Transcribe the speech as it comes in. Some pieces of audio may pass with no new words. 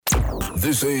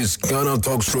This is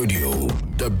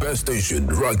GhanaTalksRadio, the best station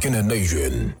rocking the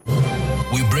nation.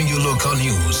 We bring you local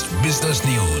news, business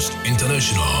news,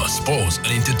 international, sports, and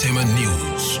entertainment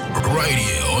news. Right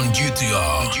here on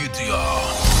GTR.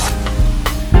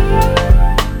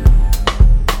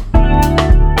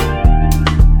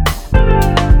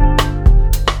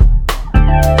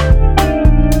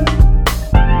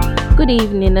 Good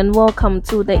evening and welcome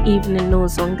to the evening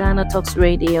news on Ghana Talks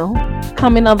Radio.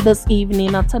 Coming up this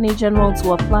evening, Attorney General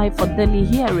to apply for Delhi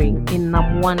hearing in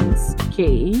Namwan's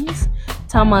case.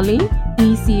 Tamale,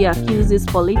 EC accuses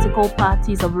political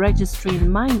parties of registering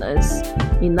minors.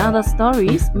 In other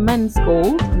stories, Men's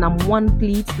Gold, Namwan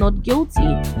pleads not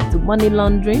guilty to money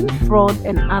laundering, fraud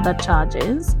and other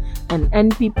charges. And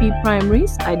NPP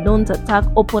primaries, I don't attack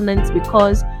opponents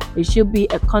because it should be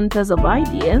a contest of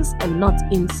ideas and not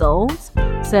insults,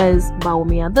 says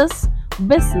Baumia. This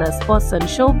business, sports and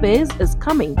showbiz is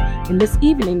coming in this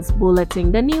evening's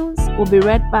bulletin. The news will be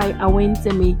read by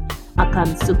Awentemi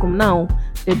Akansukum. Now,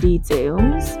 the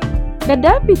details. The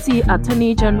Deputy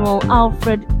Attorney General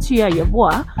Alfred Tuya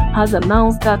has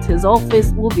announced that his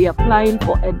office will be applying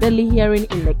for a Delhi hearing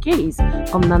in the case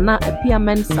of Nana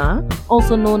Appiah-Mensah,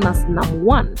 also known as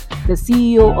Namwan, the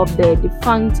CEO of the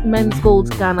defunct Men's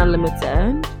Gold Ghana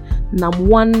Limited.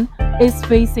 Namwan is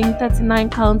facing 39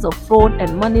 counts of fraud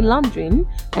and money laundering,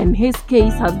 and his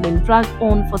case has been dragged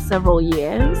on for several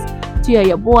years.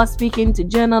 Tuya, speaking to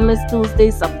journalists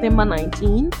Tuesday, September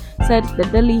 19, said the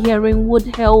Delhi hearing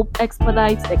would help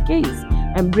expedite the case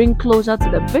and bring closure to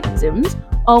the victims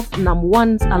of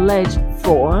Namwan's alleged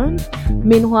fraud.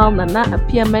 Meanwhile, Nana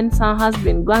Appiah-Mensah has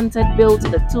been granted bail to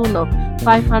the tune of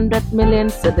 500 million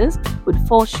cedis with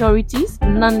 4 sureties,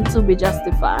 none to be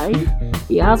justified.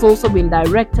 He has also been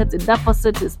directed to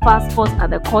deposit his passport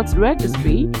at the court's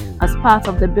registry as part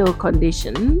of the bail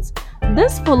conditions.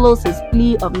 This follows his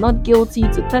plea of not guilty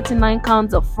to 39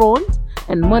 counts of fraud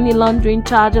and money laundering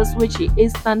charges which he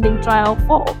is standing trial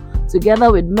for,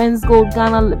 together with Men's Gold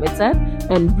Ghana Limited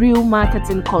and Brew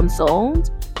Marketing Consult.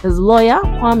 His lawyer,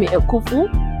 Kwame Ekufu,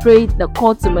 prayed the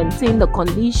court to maintain the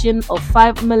condition of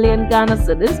 5 million Ghana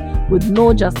cedis with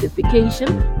no justification,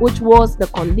 which was the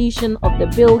condition of the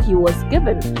bail he was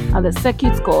given at the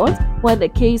Circuit Court, where the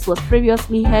case was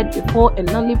previously heard before a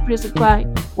nulli prosequi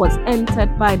was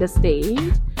entered by the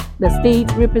state. The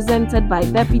state, represented by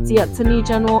Deputy Attorney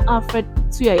General Alfred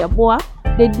Tuya,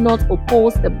 did not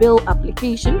oppose the bail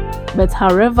application, but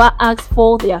however asked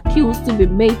for the accused to be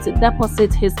made to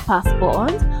deposit his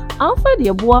passport. Alfred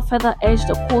Yeboah further urged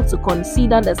the court to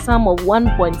consider the sum of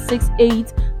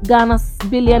 1.68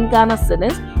 billion Ghana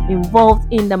cedis involved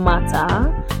in the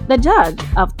matter. The judge,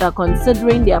 after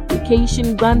considering the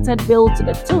application, granted bail to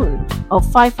the tune of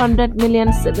 500 million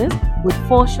cedis with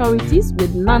 4 sureties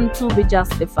with none to be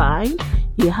justified.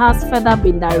 He has further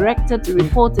been directed to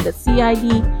report to the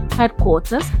CID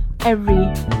headquarters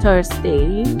every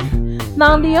Thursday.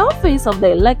 Now, the office of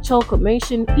the Electoral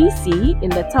Commission (EC) in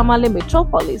the Tamale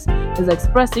metropolis is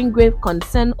expressing grave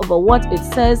concern over what it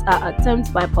says are attempts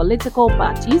by political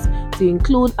parties to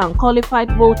include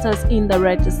unqualified voters in the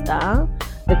register.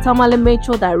 The Tamale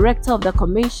Metro Director of the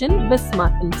Commission,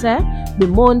 Bismarck Inter,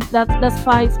 bemoaned that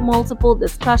despite multiple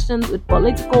discussions with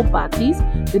political parties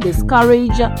to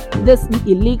discourage this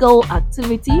illegal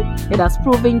activity, it has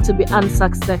proven to be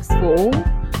unsuccessful.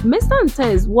 Mr. Inter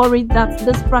is worried that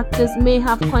this practice may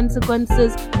have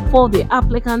consequences for the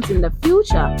applicants in the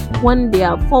future when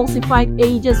their falsified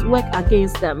ages work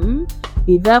against them.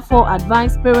 He therefore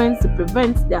advised parents to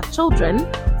prevent their children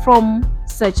from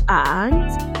such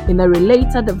acts. In a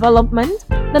related development,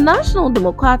 the National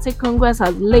Democratic Congress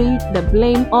has laid the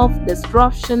blame of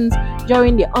disruptions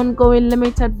during the ongoing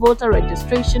limited voter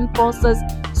registration process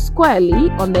squarely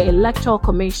on the Electoral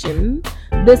Commission.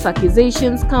 This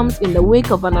accusation comes in the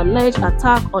wake of an alleged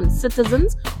attack on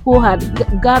citizens who had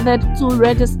gathered to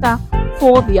register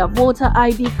for their voter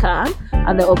ID card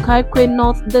at the Okaikwe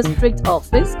North District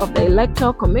Office of the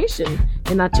Electoral Commission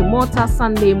in Achimota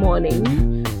Sunday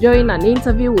morning. During an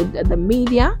interview with the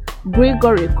media,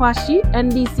 Gregory Kwashi,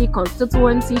 NDC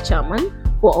constituency chairman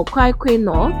for Okaikwe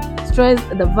North, stressed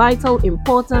the vital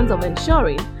importance of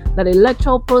ensuring that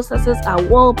electoral processes are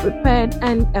well prepared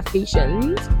and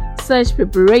efficient. Such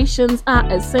preparations are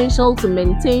essential to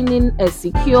maintaining a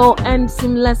secure and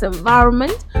seamless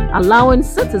environment, allowing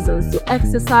citizens to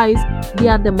exercise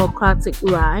their democratic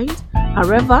right.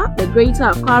 However, the Greater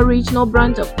Accra Regional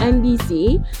Branch of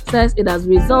NDC says it has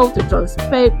resolved to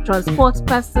transport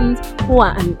persons who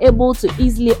are unable to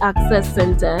easily access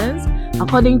centers.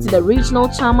 According to the regional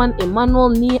chairman Emmanuel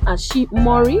Ni Aship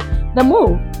Mori, the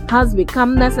move has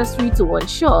become necessary to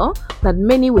ensure that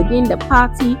many within the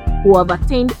party who have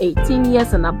attained 18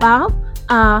 years and above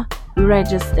are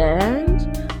registered.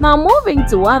 Now moving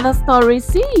to other stories,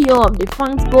 CEO of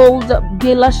defunct gold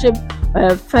dealership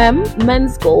firm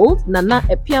Men's Gold, Nana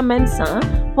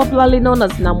Epiamensa, popularly known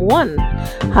as Nam1,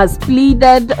 has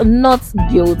pleaded not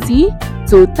guilty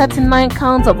to 39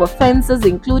 counts of offences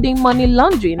including money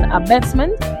laundering,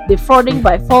 abetment, defrauding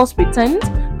by false pretense,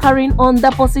 carrying on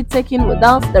deposit taking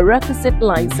without the requisite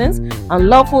license,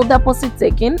 unlawful deposit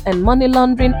taking, and money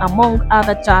laundering, among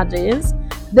other charges.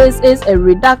 This is a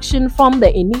reduction from the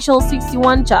initial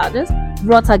 61 charges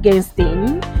brought against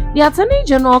him. The Attorney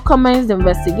General commenced the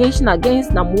investigation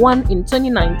against Nam1 in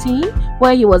 2019,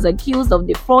 where he was accused of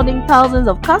defrauding thousands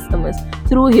of customers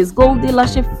through his gold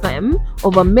dealership firm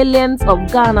over millions of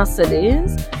Ghana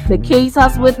cedis. The case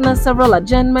has witnessed several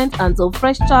adjournments until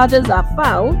fresh charges are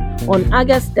filed on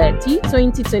August 30,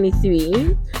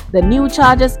 2023. The new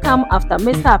charges come after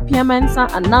Mr.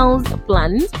 Apiamensa announced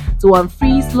plans to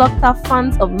unfreeze locked-up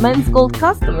funds of Men's Gold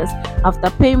customers after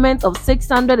payment of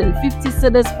 650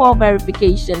 cedis for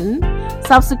verification.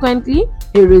 Subsequently,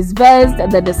 he reversed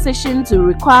the decision to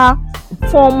require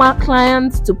former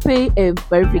clients to pay a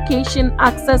verification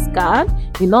access card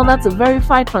in order to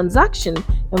verify transaction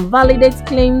and validate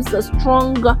claims a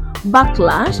strong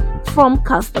backlash from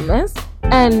customers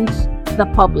and the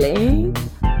public.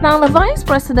 Now, the Vice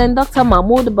President, Dr.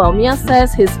 Mahmoud Bawumia,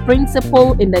 says his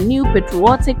principle in the new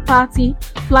Patriotic Party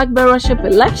flag bearership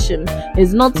election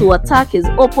is not to attack his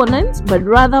opponents, but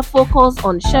rather focus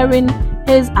on sharing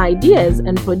his ideas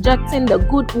and projecting the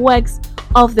good works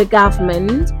of the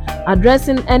government.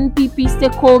 Addressing NPP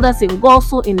stakeholders in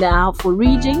Goso in the Afo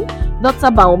region,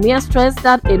 Dr. Bawumia stressed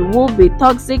that it would be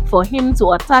toxic for him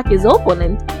to attack his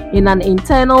opponent in an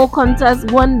internal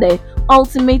contest when the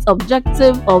ultimate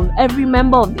objective of every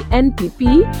member of the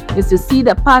NPP is to see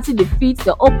the party defeat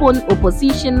the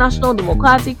opposition National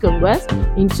Democratic Congress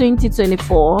in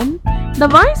 2024. The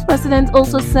Vice President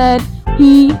also said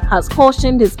he has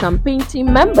cautioned his campaign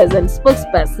team members and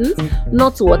spokespersons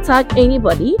not to attack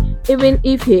anybody, even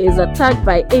if he is attacked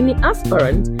by any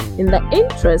aspirant, in the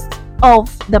interest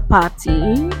of the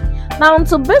party. Now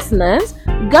to business.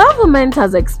 Government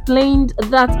has explained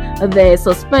that the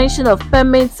suspension of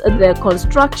permits, the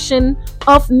construction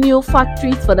of new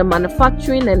factories for the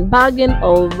manufacturing and bagging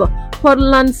of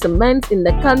Portland cement in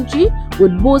the country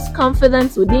would boost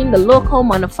confidence within the local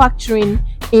manufacturing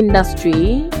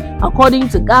industry. According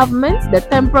to government, the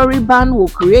temporary ban will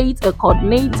create a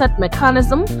coordinated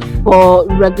mechanism for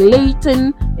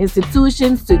regulating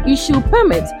institutions to issue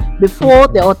permits before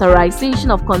the authorization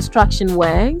of construction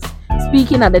works.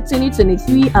 Speaking at the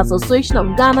 2023 Association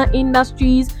of Ghana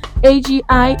Industries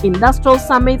AGI Industrial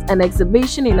Summit and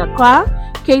Exhibition in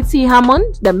Accra, Katie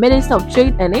Hammond, the Minister of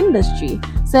Trade and Industry,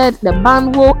 said the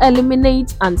ban will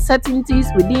eliminate uncertainties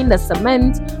within the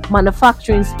cement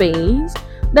manufacturing space.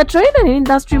 The Trade and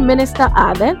Industry Minister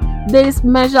added this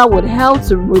measure would help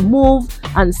to remove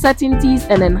uncertainties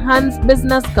and enhance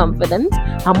business confidence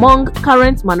among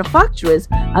current manufacturers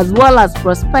as well as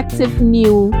prospective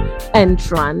new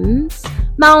entrants.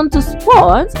 Now to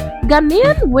sports.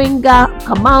 Ghanaian winger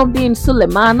Kamaldeen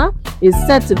Sulemana is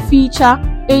set to feature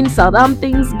in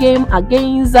Southampton's game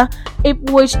against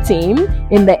Ipswich team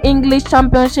in the English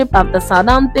Championship after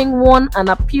Southampton won an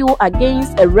appeal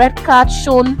against a red card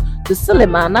shown to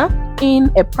Sulemana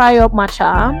in a prior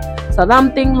matchup.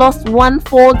 Southampton lost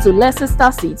 1-4 to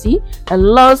Leicester City and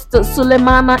lost to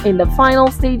Sulemana in the final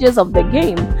stages of the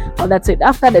game. That's it,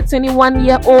 after the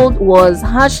 21-year-old was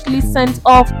harshly sent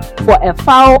off for a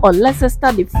foul on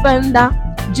Leicester defender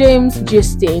James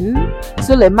Justin.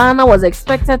 Sulemana was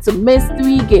expected to miss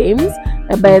 3 games,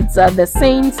 but the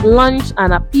Saints launched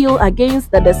an appeal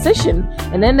against the decision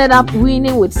and ended up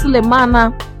winning, with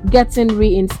Sulemana getting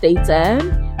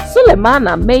reinstated.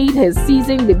 Sulemana made his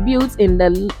season debut in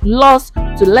the loss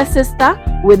to Leicester,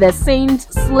 with the Saints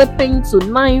slipping to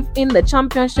 9th in the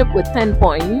championship with 10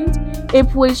 points.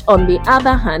 Ipswich, on the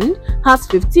other hand, has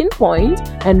 15 points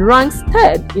and ranks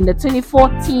 3rd in the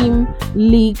 24-team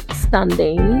league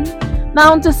standing.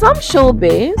 Now to some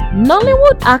showbiz.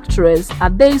 Nollywood actress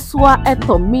Adesua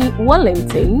Etomi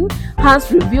Wellington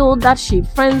has revealed that she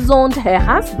friend-zoned her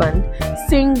husband,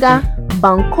 singer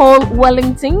Bankole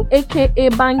Wellington aka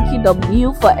Banky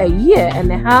W, for a year and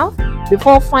a half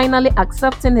before finally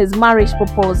accepting his marriage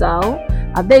proposal.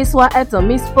 Adesua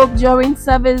Etomi spoke during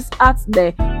service at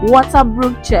the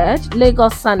Waterbrook Church,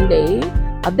 Lagos, Sunday.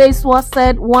 Adesua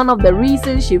said one of the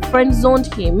reasons she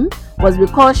friend-zoned him was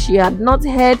because she had not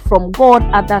heard from God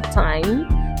at that time.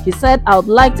 She said, I would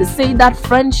like to say that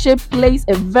friendship plays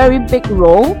a very big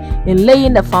role in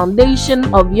laying the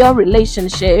foundation of your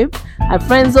relationship. I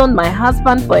friend-zoned my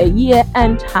husband for a year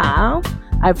and a half.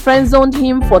 I friend-zoned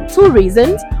him for 2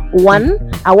 reasons.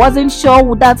 1, I wasn't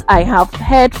sure that I have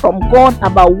heard from God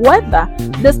about whether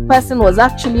this person was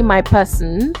actually my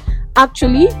person.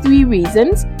 Actually, 3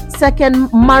 reasons.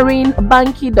 Second, marrying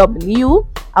Banky W.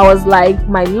 I was like,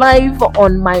 my life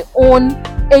on my own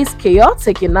is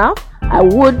chaotic enough. I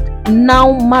would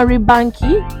now marry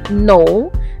Banky?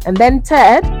 No. And then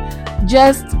third,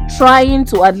 just trying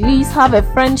to at least have a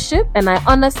friendship, and I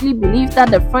honestly believe that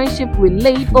the friendship we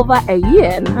laid over a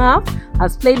year and a half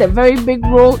has played a very big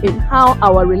role in how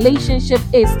our relationship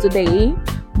is today.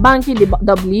 Banky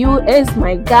W is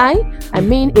my guy. I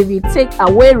mean, if you take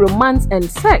away romance and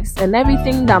sex and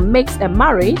everything that makes a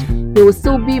marriage, he will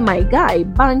still be my guy.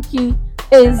 Banky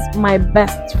is my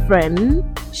best friend,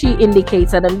 she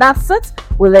indicated. And that's it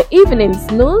with the evening's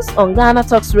news on Ghana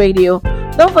Talks Radio.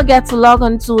 Don't forget to log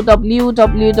on to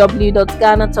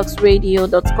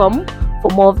www.GhanaTalksRadio.com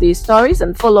for more of these stories,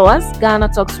 and follow us, Ghana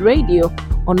Talks Radio,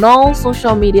 on all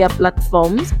social media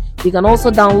platforms. You can also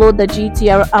download the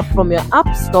GTR app from your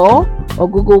App Store or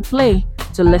Google Play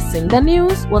to listen. The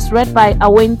news was read by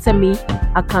Awentemi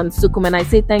Akansukum, and I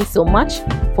say thanks so much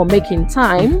for making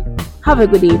time. Have a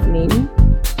good evening.